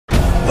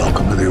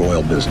Welcome to the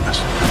oil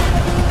business.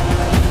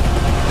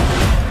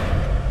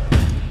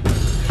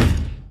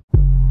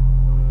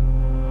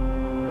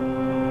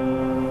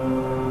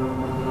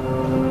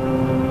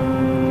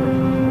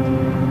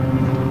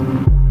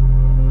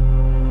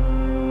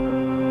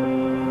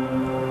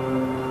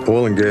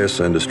 Oil and gas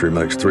industry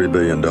makes $3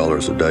 billion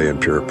a day in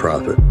pure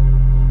profit.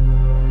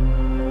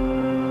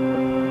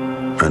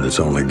 And it's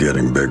only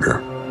getting bigger.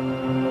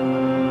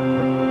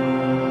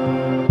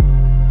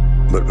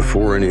 But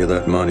before any of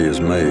that money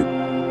is made,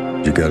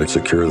 you gotta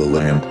secure the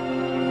land,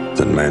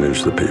 then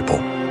manage the people.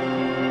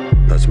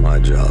 That's my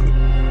job.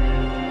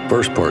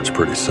 First part's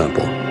pretty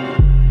simple.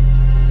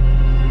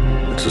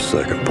 It's the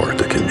second part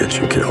that can get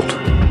you killed.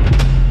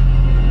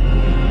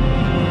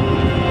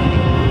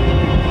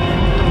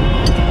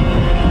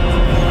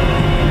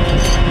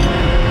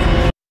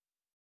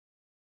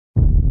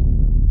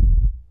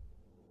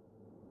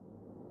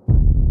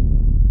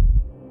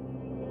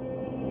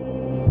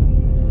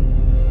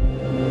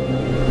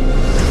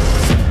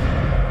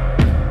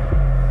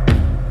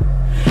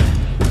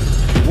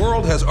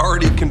 Has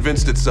already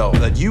convinced itself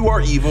that you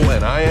are evil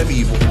and I am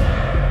evil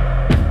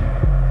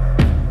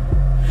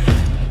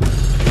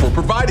for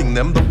providing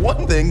them the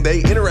one thing they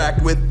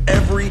interact with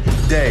every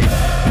day.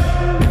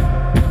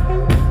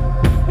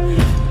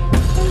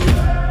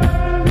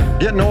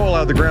 Getting oil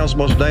out of the ground is the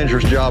most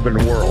dangerous job in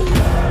the world.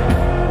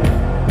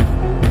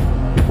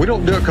 We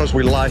don't do it because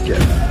we like it.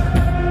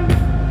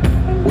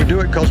 We do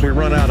it because we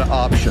run out of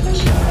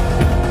options.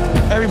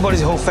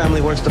 Everybody's whole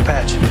family works the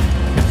patch.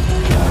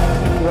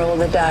 Roll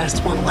the dice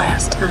one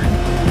last time.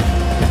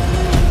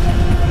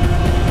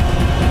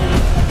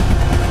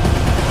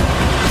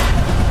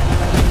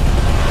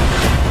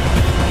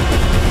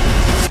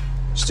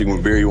 Sticking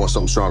with beer, you want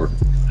something stronger?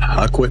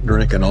 I quit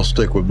drinking, I'll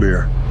stick with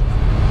beer.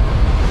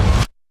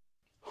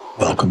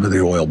 Welcome to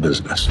the oil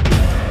business.